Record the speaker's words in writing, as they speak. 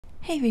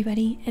Hey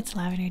everybody, it's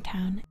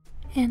LavenderTowne,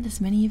 and as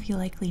many of you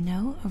likely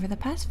know, over the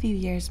past few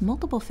years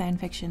multiple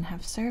fanfiction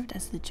have served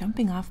as the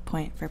jumping off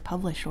point for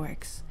published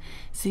works.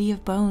 City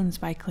of Bones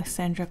by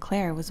Cassandra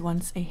Clare was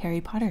once a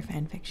Harry Potter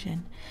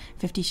fanfiction.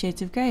 50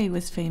 Shades of Grey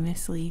was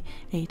famously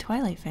a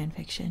Twilight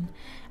fanfiction.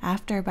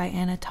 After by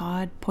Anna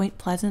Todd, Point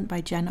Pleasant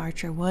by Jen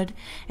Archer Wood,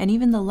 and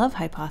even The Love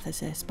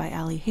Hypothesis by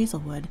Ali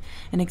Hazelwood,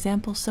 an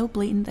example so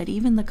blatant that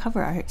even the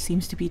cover art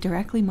seems to be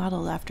directly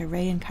modeled after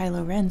Rey and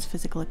Kylo Ren's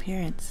physical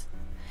appearance.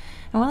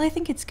 And while I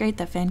think it's great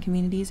that fan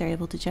communities are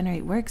able to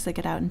generate works that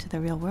get out into the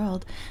real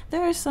world,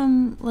 there are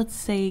some, let's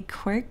say,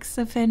 quirks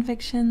of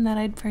fanfiction that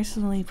I'd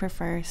personally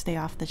prefer stay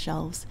off the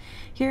shelves.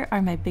 Here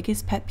are my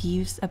biggest pet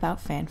peeves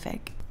about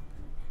fanfic.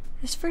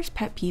 This first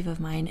pet peeve of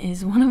mine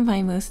is one of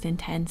my most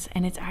intense,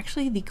 and it's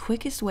actually the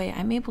quickest way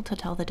I'm able to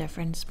tell the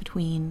difference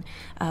between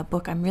a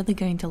book I'm really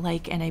going to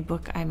like and a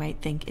book I might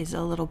think is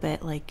a little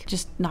bit like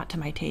just not to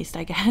my taste,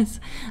 I guess.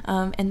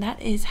 And that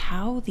is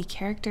how the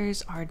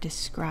characters are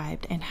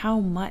described and how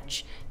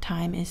much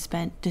time is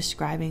spent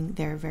describing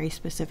their very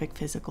specific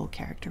physical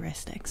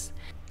characteristics.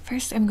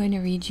 First, I'm going to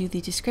read you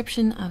the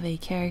description of a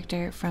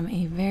character from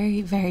a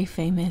very, very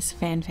famous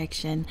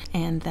fanfiction,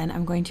 and then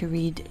I'm going to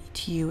read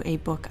to you a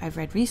book I've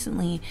read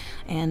recently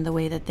and the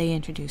way that they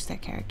introduce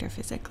that character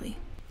physically.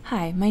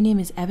 Hi, my name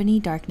is Ebony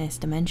Darkness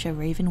Dementia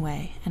Raven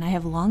Way, and I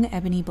have long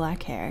ebony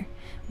black hair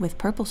with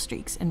purple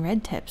streaks and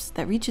red tips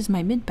that reaches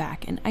my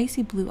mid-back and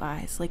icy blue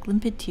eyes like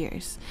limpid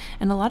tears,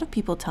 and a lot of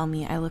people tell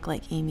me I look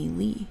like Amy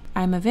Lee.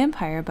 I'm a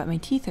vampire, but my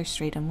teeth are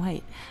straight and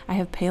white. I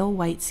have pale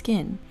white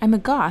skin. I'm a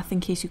goth, in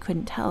case you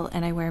couldn't tell,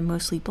 and I wear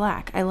mostly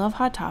black. I love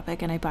Hot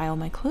Topic, and I buy all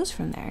my clothes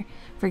from there.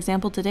 For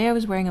example, today I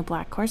was wearing a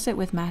black corset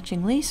with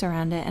matching lace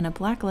around it and a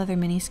black leather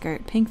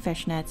miniskirt, pink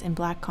fishnets, and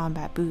black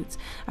combat boots.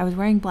 I was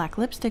wearing black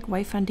lipstick,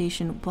 white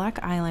foundation, black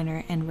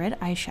eyeliner, and red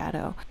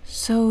eyeshadow.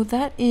 So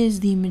that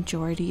is the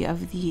majority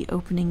of the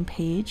opening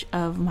page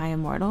of My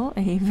Immortal,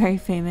 a very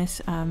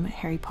famous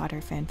Harry Potter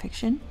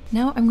fanfiction.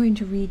 Now I'm going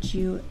to read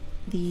you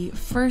the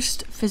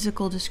first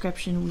physical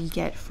description we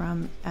get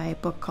from a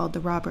book called The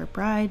Robber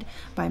Bride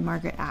by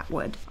Margaret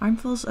Atwood.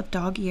 Armfuls of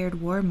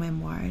dog-eared war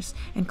memoirs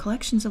and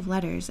collections of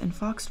letters and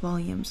foxed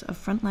volumes of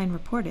frontline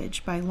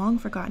reportage by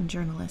long-forgotten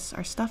journalists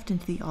are stuffed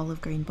into the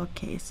olive-green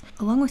bookcase,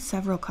 along with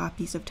several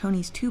copies of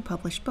Tony's 2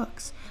 published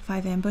books,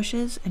 5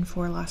 Ambushes and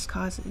 4 Lost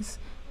Causes.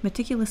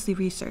 Meticulously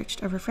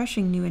researched, a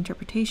refreshing new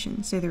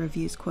interpretation, say the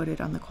reviews quoted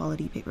on the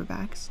quality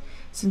paperbacks.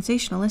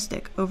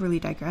 Sensationalistic,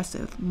 overly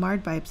digressive,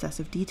 marred by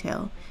obsessive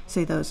detail,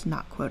 say those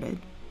not quoted.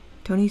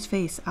 Tony's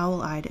face,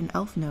 owl-eyed and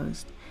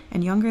elf-nosed,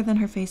 and younger than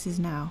her face is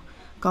now,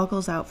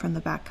 goggles out from the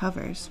back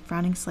covers,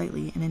 frowning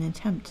slightly in an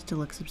attempt to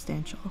look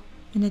substantial.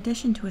 In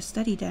addition to a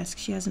study desk,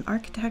 she has an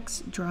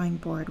architect's drawing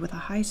board with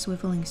a high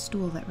swiveling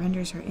stool that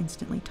renders her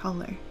instantly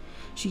taller.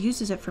 She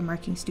uses it for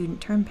marking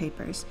student term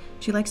papers.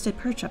 She likes to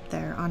perch up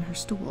there on her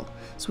stool,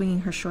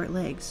 swinging her short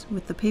legs,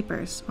 with the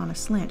papers on a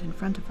slant in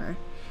front of her,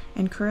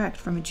 and correct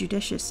from a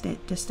judicious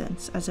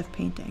distance, as if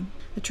painting.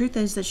 The truth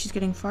is that she's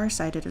getting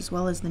far-sighted as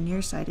well as the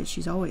nearsighted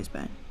she's always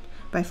been.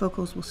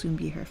 Bifocals will soon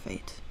be her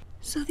fate.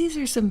 So these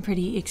are some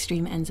pretty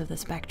extreme ends of the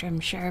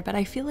spectrum, sure, but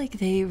I feel like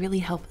they really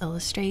help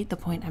illustrate the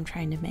point I'm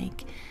trying to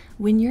make.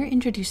 When you're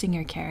introducing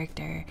your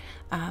character,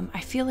 I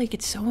feel like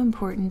it's so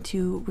important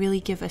to really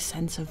give a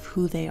sense of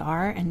who they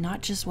are and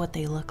not just what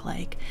they look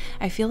like.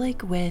 I feel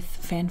like with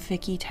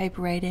fanfic-y type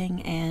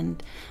writing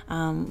and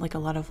like a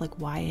lot of like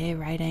YA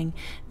writing,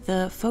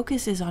 the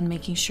focus is on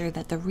making sure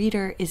that the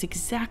reader is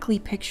exactly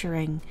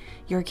picturing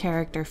your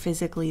character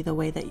physically the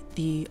way that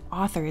the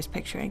author is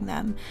picturing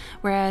them.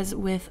 Whereas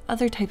with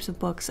other types of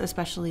books,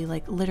 especially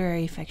like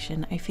literary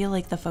fiction, I feel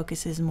like the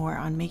focus is more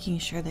on making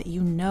sure that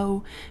you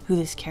know who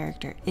this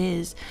character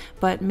is,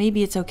 but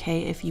maybe it's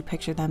okay if you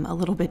picture them a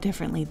little bit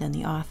differently than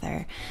the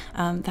author.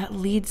 That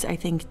leads, I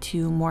think,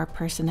 to more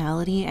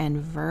personality and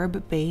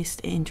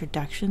verb-based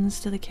introductions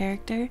to the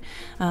character.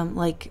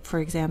 Like, for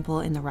example,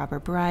 in The Robber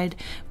Bride,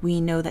 we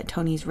know that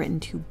Tony's written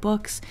 2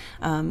 books.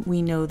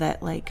 We know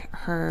that like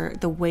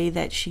the way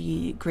that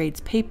she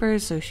grades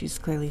papers, so she's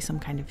clearly some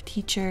kind of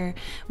teacher.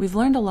 We've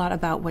learned a lot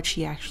about what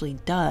she actually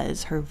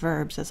does, her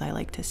verbs, as I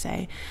like to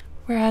say.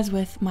 Whereas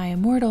with My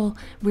Immortal,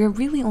 we're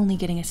really only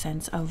getting a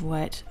sense of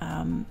what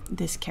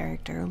this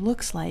character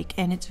looks like,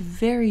 and it's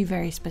very,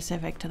 very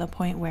specific to the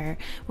point where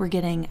we're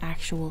getting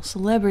actual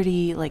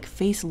celebrity, like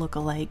face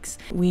lookalikes.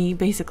 We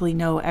basically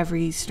know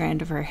every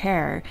strand of her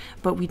hair,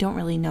 but we don't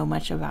really know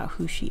much about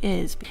who she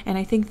is. And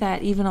I think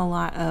that even a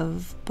lot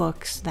of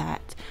books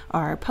that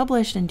are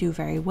published and do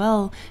very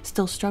well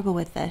still struggle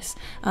with this.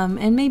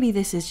 And maybe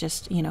this is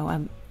just, you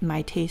know,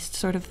 my taste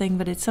sort of thing,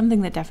 but it's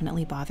something that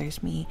definitely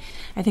bothers me.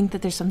 I think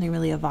that there's something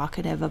really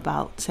evocative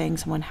about saying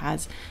someone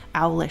has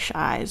owlish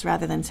eyes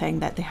rather than saying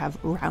that they have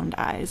round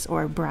eyes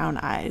or brown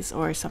eyes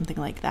or something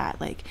like that.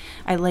 Like,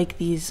 I like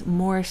these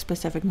more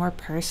specific, more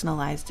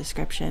personalized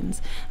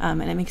descriptions,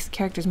 and it makes the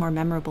characters more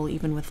memorable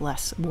even with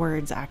less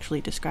words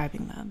actually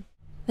describing them.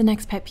 The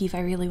next pet peeve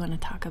I really want to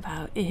talk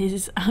about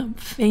is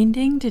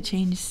feigning to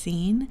change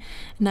scene.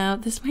 Now,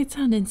 this might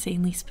sound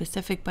insanely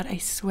specific, but I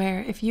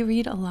swear if you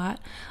read a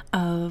lot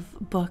of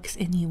books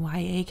in the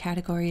YA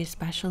category,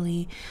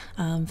 especially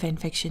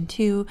fanfiction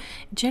too,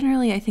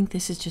 generally I think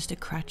this is just a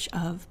crutch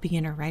of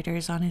beginner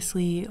writers,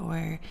 honestly,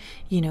 or,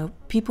 you know,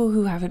 people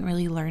who haven't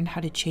really learned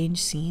how to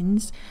change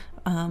scenes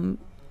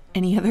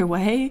any other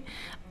way.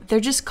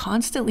 They're just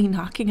constantly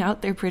knocking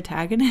out their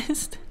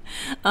protagonist.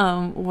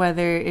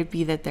 Whether it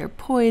be that they're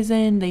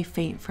poisoned, they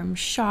faint from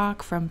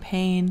shock, from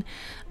pain,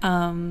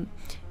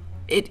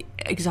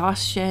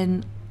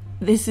 exhaustion.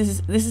 This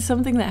is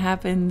something that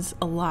happens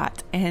a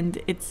lot,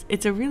 and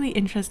it's a really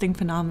interesting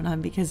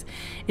phenomenon because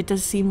it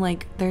does seem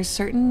like there's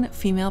certain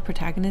female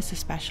protagonists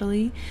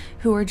especially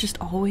who are just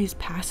always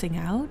passing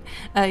out.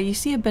 You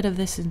see a bit of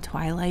this in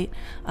Twilight,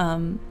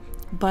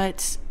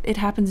 but it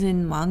happens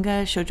in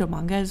manga, shoujo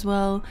manga as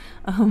well.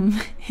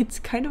 It's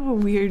kind of a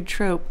weird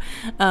trope.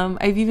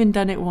 I've even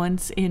done it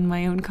once in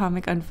my own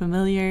comic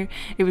Unfamiliar.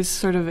 It was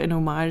sort of an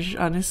homage,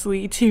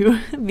 honestly, to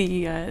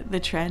the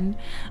trend.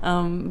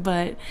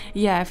 But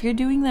yeah, if you're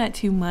doing that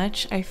too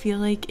much, I feel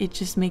like it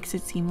just makes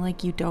it seem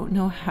like you don't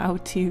know how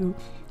to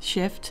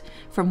shift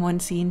from one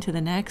scene to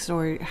the next,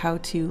 or how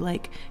to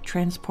like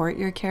transport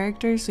your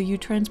characters. So you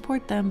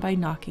transport them by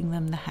knocking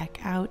them the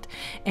heck out,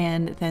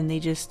 and then they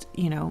just,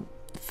 you know,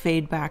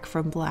 fade back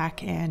from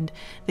black and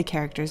the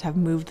characters have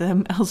moved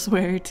them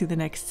elsewhere to the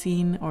next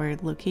scene or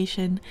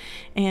location.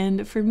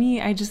 And for me,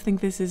 I just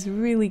think this is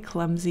really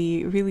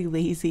clumsy, really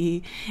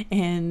lazy,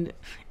 and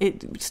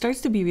it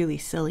starts to be really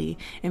silly.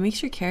 It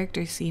makes your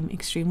characters seem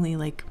extremely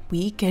like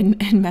weak and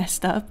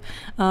messed up.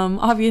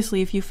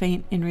 Obviously, if you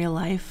faint in real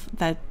life,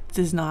 that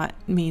does not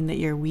mean that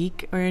you're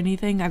weak or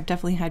anything. I've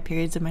definitely had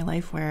periods in my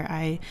life where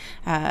I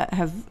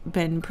have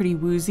been pretty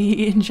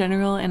woozy in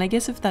general, and I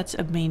guess if that's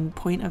a main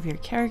point of your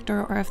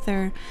character, or if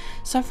they're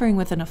suffering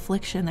with an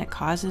affliction that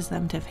causes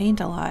them to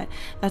faint a lot,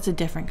 that's a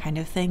different kind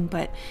of thing.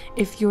 But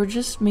if you're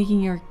just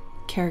making your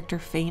character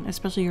faint,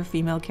 especially your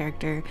female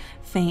character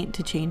faint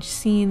to change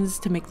scenes,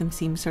 to make them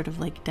seem sort of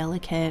like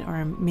delicate,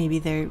 or maybe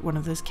they're one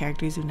of those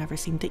characters who never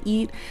seem to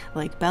eat,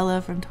 like Bella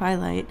from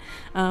Twilight,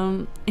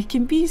 it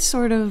can be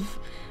sort of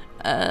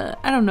I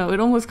don't know, it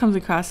almost comes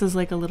across as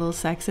like a little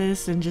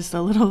sexist and just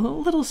a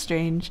little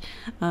strange.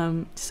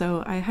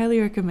 So I highly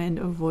recommend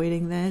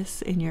avoiding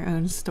this in your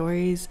own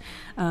stories.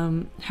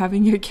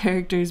 Having your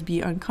characters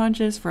be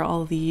unconscious for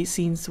all the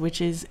scene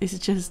switches is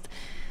just,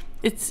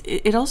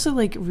 it also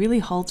like really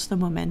halts the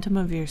momentum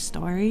of your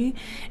story,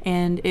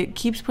 and it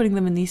keeps putting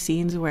them in these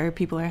scenes where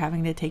people are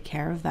having to take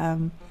care of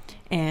them,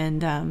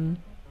 and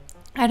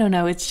I don't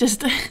know, it's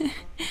just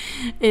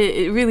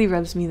it really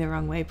rubs me the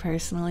wrong way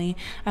personally.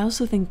 I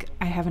also think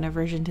I have an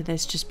aversion to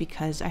this just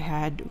because I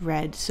had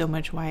read so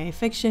much YA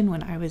fiction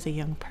when I was a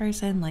young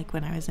person. Like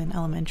when I was in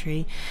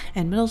elementary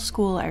and middle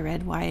school, I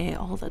read YA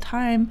all the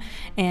time,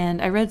 and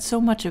I read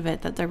so much of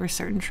it that there were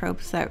certain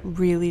tropes that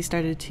really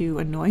started to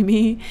annoy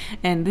me,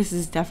 and this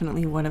is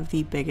definitely one of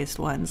the biggest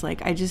ones.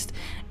 Like I just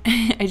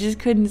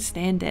couldn't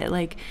stand it.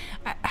 Like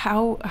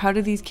how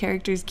do these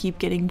characters keep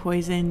getting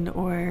poisoned,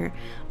 or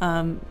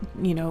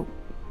you know,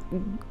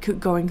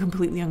 going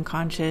completely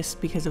unconscious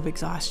because of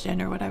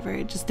exhaustion or whatever?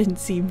 It just didn't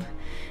seem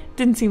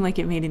like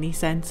it made any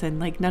sense, and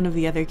like none of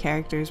the other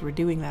characters were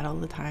doing that all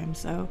the time.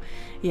 So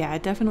yeah,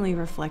 it definitely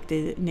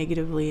reflected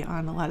negatively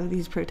on a lot of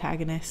these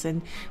protagonists.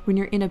 And when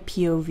you're in a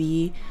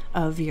POV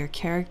of your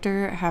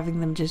character,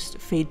 having them just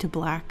fade to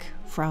black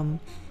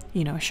from,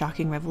 you know, a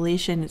shocking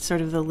revelation, it's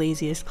sort of the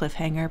laziest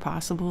cliffhanger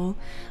possible.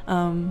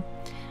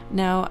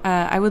 Now,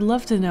 I would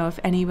love to know if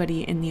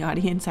anybody in the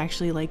audience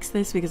actually likes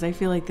this, because I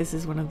feel like this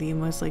is one of the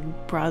most like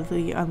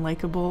broadly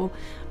unlikable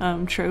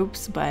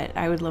tropes, but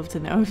I would love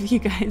to know if you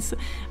guys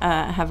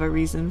have a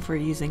reason for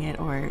using it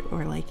or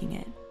liking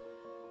it.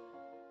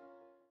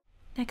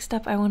 Next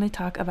up, I want to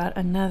talk about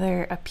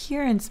another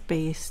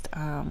appearance-based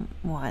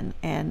one,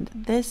 and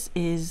this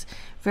is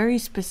very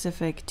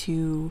specific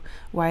to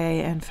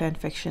YA and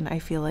fanfiction. I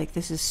feel like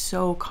this is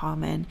so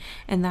common,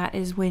 and that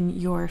is when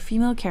your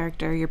female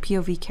character, your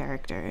POV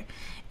character,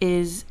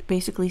 is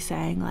basically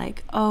saying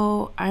like,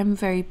 oh, I'm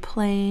very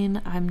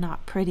plain, I'm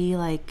not pretty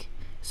like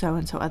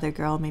so-and-so other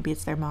girl. Maybe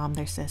it's their mom,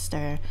 their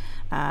sister,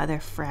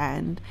 their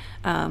friend.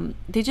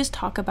 They just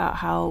talk about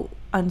how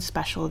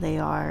unspecial they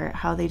are,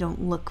 how they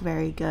don't look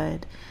very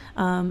good.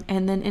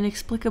 And then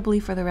inexplicably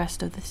for the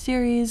rest of the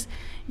series,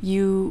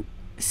 you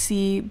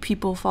see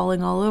people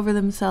falling all over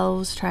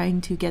themselves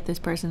trying to get this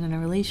person in a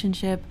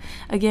relationship.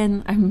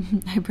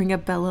 Again, I bring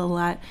up Bella a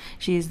lot.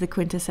 She is the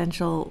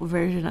quintessential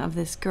version of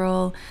this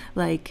girl.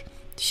 Like,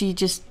 she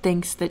just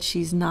thinks that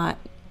she's not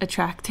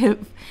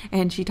attractive,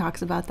 and she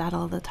talks about that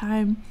all the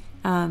time,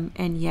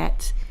 and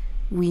yet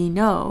we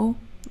know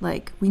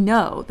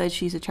that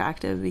she's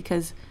attractive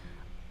because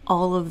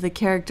all of the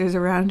characters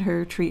around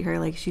her treat her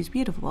like she's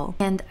beautiful.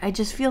 And I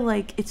just feel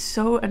like it's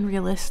so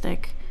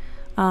unrealistic,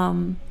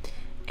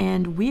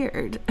 and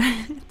weird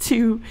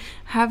to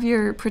have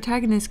your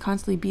protagonist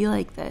constantly be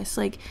like this.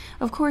 Like,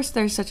 of course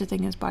there's such a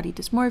thing as body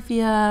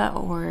dysmorphia,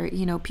 or,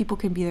 you know, people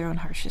can be their own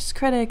harshest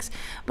critics,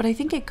 but I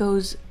think it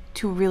goes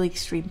to a really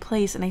extreme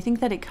place, and I think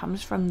that it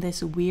comes from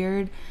this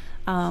weird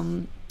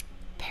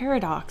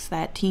paradox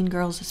that teen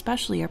girls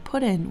especially are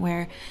put in,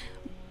 where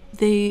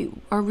they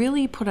are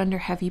really put under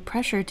heavy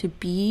pressure to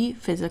be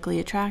physically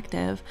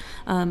attractive.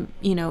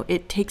 You know,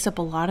 it takes up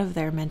a lot of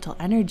their mental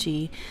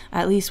energy.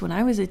 At least when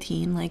I was a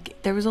teen,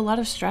 like, there was a lot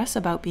of stress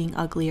about being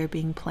ugly or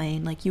being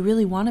plain. Like, you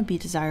really want to be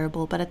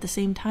desirable, but at the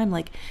same time,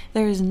 like,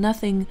 there is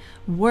nothing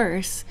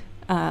worse,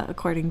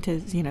 according to,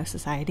 you know,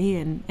 society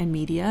and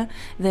media,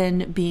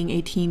 than being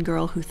a teen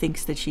girl who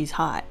thinks that she's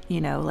hot,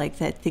 you know, like,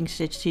 that thinks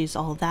that she's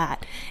all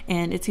that.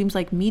 And it seems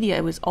like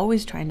media was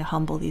always trying to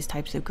humble these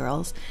types of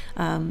girls.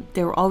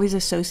 They were always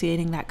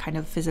associating that kind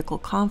of physical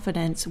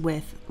confidence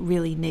with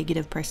really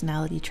negative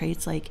personality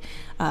traits, like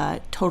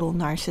total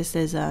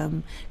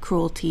narcissism,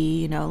 cruelty,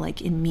 you know,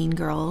 like in Mean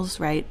Girls,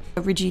 right?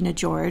 Regina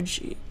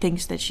George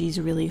thinks that she's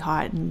really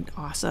hot and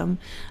awesome,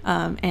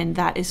 and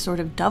that is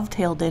sort of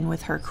dovetailed in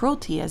with her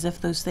cruelty, as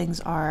if those things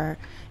are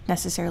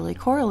necessarily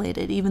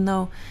correlated, even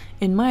though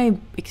in my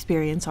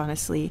experience,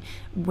 honestly,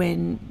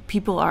 when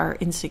people are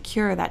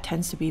insecure, that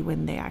tends to be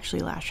when they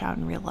actually lash out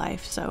in real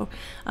life. So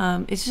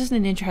it's just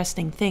an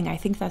interesting thing. I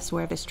think that's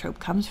where this trope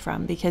comes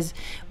from, because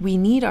we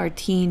need our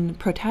teen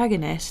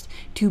protagonist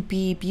to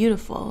be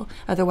beautiful,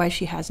 otherwise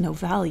she has no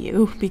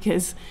value,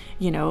 because,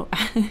 you know,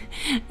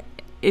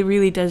 it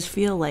really does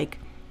feel like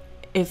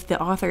if the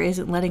author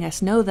isn't letting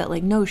us know that,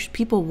 like, no,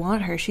 people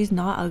want her, she's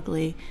not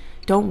ugly,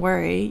 don't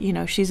worry, you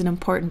know, she's an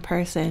important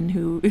person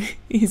who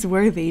is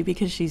worthy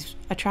because she's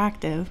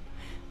attractive.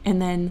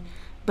 And then,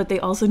 but they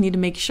also need to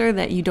make sure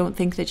that you don't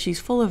think that she's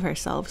full of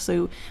herself.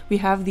 So we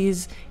have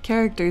these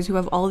characters who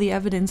have all the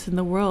evidence in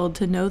the world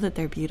to know that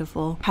they're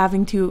beautiful,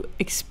 having to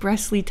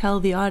expressly tell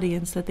the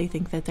audience that they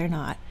think that they're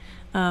not.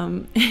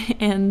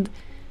 And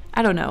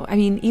I don't know, I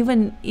mean,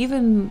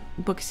 even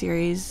book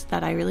series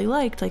that I really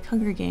liked, like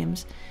Hunger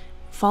Games,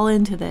 fall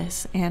into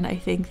this, and I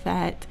think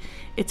that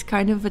it's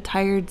kind of a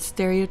tired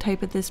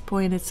stereotype at this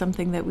point. It's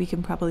something that we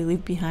can probably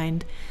leave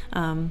behind.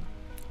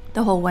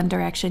 The whole One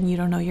Direction, you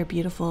don't know you're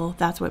beautiful,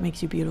 that's what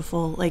makes you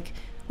beautiful, like,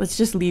 let's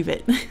just leave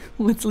it.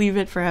 Let's leave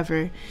it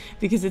forever,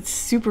 because it's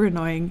super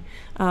annoying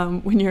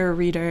when you're a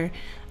reader.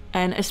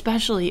 And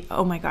especially,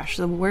 oh my gosh,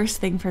 the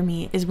worst thing for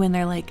me is when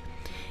they're like,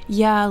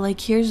 yeah, like,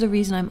 here's the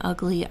reason I'm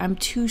ugly. I'm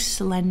too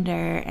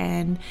slender,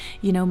 and,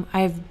 you know,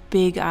 I have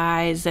big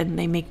eyes and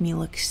they make me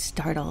look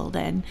startled,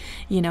 and,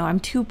 you know, I'm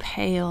too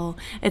pale.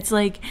 It's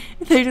like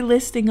they're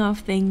listing off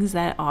things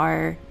that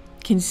are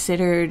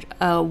considered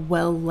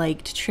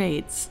well-liked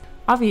traits.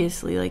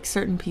 Obviously, like,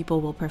 certain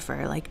people will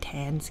prefer, like,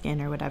 tan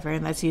skin or whatever,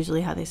 and that's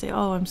usually how they say,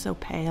 oh, I'm so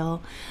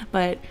pale.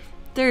 But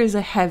there is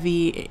a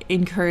heavy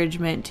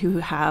encouragement to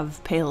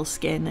have pale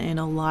skin in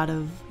a lot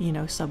of, you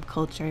know,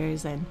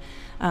 subcultures, and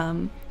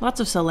lots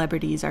of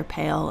celebrities are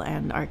pale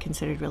and are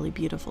considered really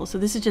beautiful. So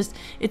this is just,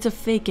 it's a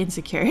fake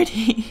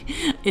insecurity.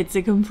 It's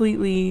a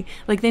completely,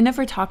 like, they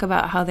never talk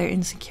about how they're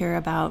insecure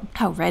about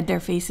how red their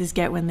faces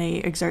get when they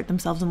exert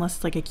themselves, unless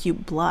it's like a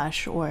cute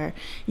blush, or,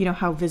 you know,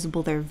 how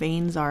visible their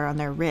veins are on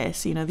their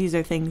wrists. You know, these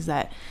are things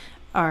that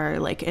are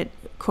like a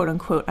quote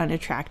unquote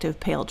unattractive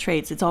pale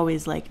traits. It's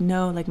always like,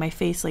 no, like, my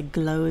face like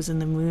glows in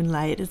the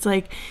moonlight. It's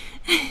like,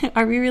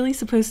 are we really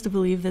supposed to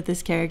believe that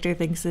this character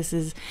thinks this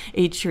is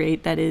a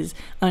trait that is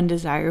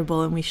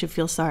undesirable and we should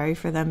feel sorry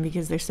for them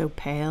because they're so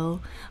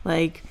pale?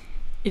 Like,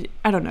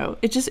 I don't know,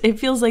 it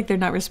feels like they're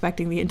not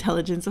respecting the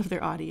intelligence of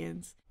their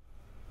audience.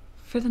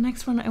 For the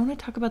next one, I want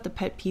to talk about the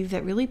pet peeve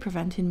that really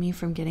prevented me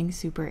from getting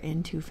super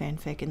into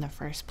fanfic in the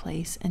first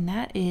place, and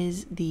that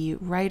is the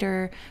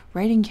writer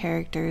writing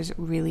characters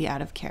really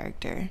out of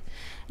character.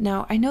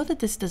 Now, I know that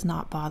this does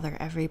not bother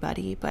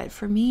everybody, but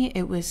for me,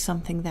 it was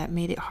something that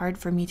made it hard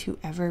for me to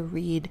ever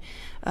read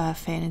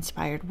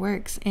fan-inspired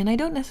works, and I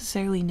don't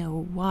necessarily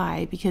know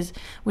why, because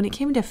when it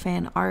came to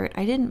fan art,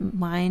 I didn't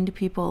mind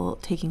people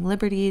taking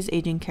liberties,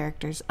 aging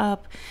characters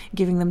up,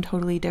 giving them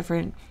totally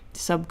different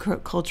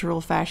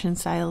subcultural fashion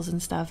styles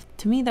and stuff.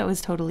 To me, that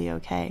was totally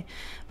okay.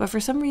 But for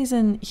some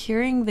reason,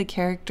 hearing the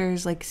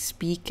characters like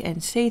speak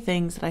and say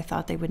things that I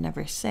thought they would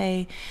never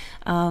say,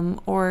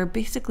 or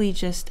basically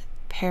just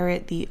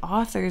parrot the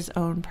author's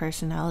own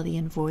personality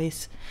and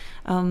voice,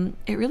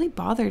 it really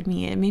bothered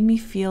me. It made me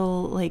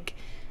feel like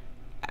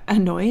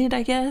annoyed,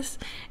 I guess.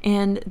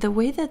 And the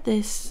way that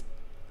this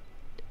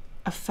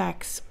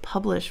affects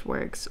published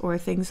works, or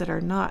things that are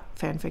not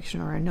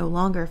fanfiction or are no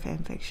longer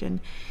fanfiction,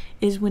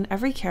 is when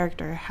every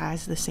character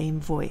has the same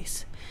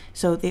voice.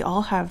 So they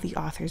all have the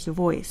author's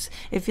voice.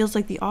 It feels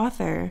like the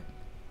author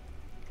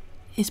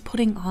is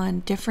putting on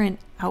different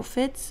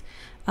outfits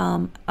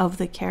of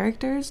the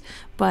characters,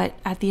 but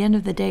at the end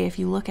of the day, if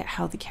you look at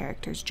how the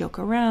characters joke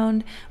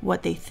around,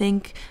 what they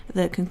think,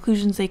 the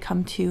conclusions they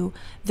come to,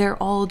 they're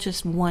all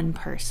just one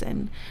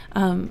person.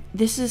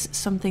 This is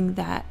something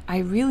that I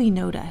really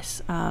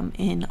notice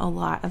in a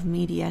lot of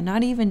media,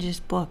 not even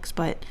just books,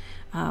 but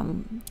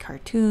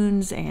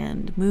cartoons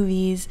and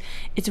movies,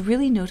 it's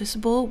really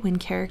noticeable when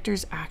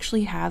characters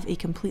actually have a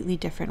completely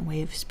different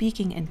way of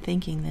speaking and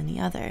thinking than the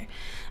other.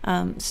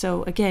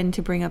 So again,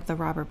 to bring up the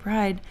robber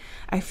bride,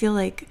 I feel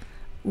like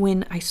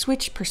when I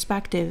switch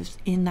perspectives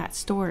in that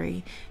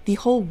story, the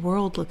whole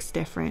world looks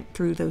different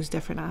through those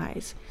different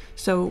eyes.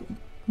 So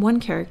one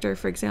character,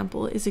 for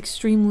example, is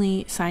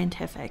extremely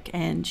scientific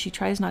and she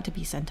tries not to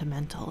be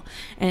sentimental.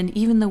 And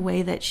even the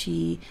way that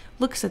she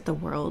looks at the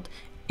world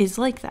is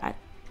like that.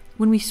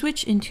 When we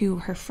switch into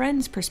her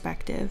friend's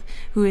perspective,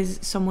 who is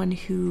someone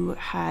who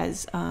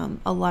has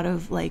a lot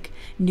of like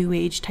new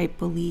age type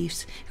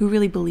beliefs, who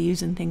really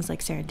believes in things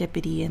like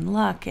serendipity and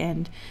luck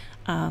and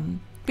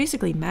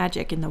basically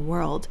magic in the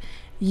world,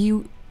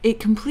 it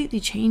completely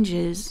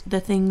changes the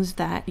things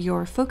that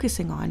you're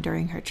focusing on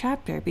during her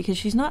chapter, because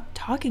she's not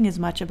talking as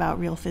much about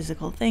real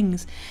physical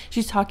things.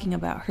 She's talking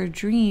about her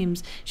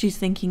dreams. She's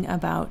thinking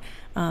about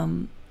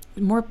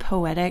more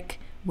poetic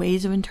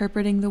ways of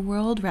interpreting the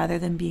world rather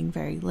than being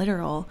very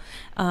literal.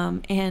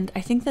 And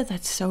I think that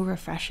that's so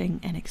refreshing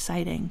and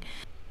exciting.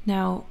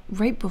 Now,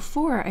 right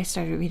before I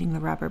started reading The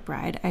Robber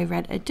Bride, I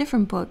read a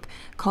different book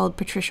called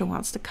Patricia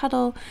Wants to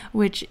Cuddle,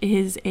 which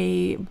is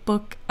a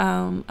book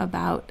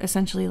about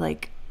essentially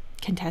like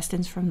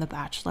contestants from The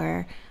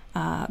Bachelor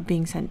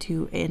being sent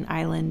to an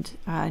island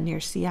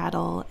near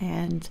Seattle,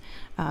 and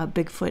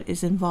Bigfoot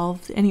is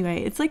involved.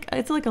 Anyway, it's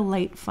like a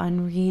light,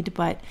 fun read,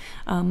 but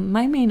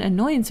my main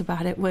annoyance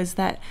about it was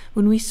that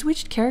when we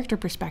switched character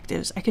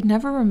perspectives, I could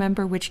never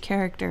remember which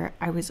character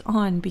I was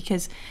on,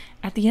 because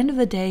at the end of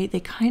the day, they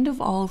kind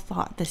of all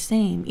thought the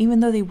same,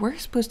 even though they were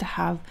supposed to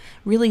have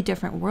really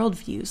different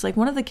worldviews. Like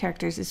one of the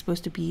characters is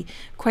supposed to be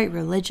quite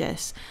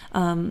religious,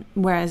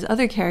 whereas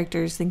other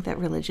characters think that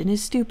religion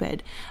is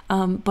stupid.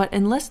 But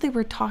unless they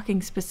were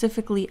talking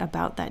specifically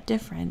about that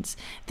difference,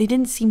 they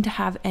didn't seem to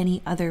have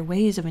any other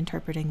ways of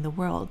interpreting the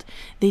world.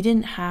 They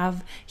didn't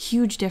have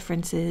huge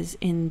differences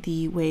in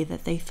the way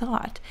that they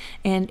thought,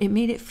 and it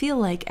made it feel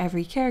like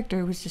every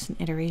character was just an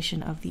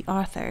iteration of the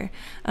author.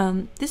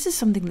 This is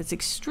something that's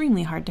extremely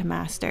hard to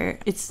master.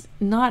 It's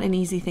not an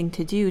easy thing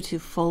to do, to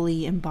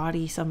fully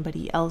embody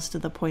somebody else to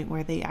the point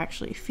where they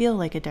actually feel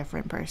like a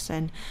different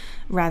person,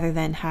 rather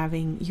than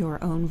having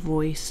your own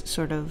voice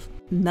sort of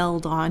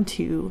meld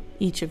onto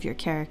each of your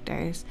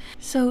characters.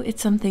 So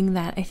it's something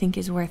that I think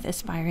is worth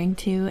aspiring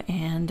to,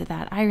 and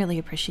that I really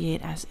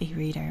appreciate as a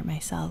reader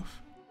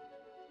myself.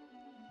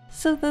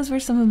 So those were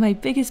some of my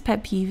biggest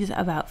pet peeves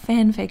about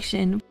fan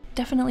fiction.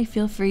 Definitely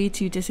feel free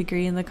to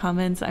disagree in the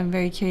comments. I'm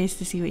very curious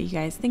to see what you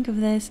guys think of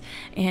this,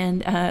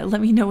 and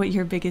let me know what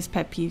your biggest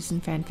pet peeves in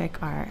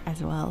fanfic are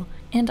as well.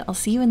 And I'll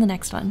see you in the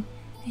next one.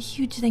 A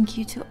huge thank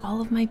you to all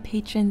of my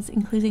patrons,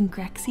 including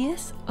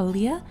Grexius,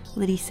 Olia,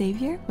 Liddy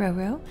Savior,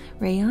 Roro,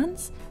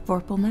 Rayons,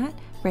 Vorpalmat,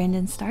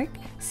 Brandon Stark,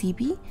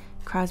 CB,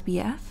 Crosby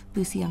F,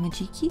 Lucy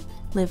Yamajiki,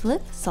 Liv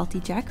Liv,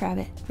 Salty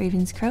Jackrabbit,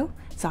 Ravens Crow,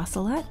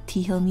 Zosalot,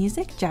 Tea Hill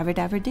Music, Jabber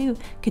Dabber Doo,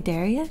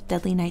 Kadaria,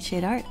 Deadly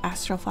Nightshade Art,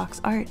 Astral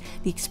Fox Art,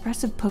 The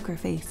Expressive Poker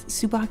Face,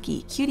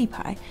 Subaki, Cutie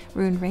Pie,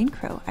 Ruined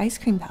Raincrow, Ice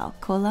Cream Pal,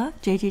 Cola,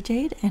 JJ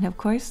Jade, and of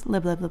course,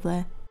 Lib Lib Lib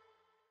Lib.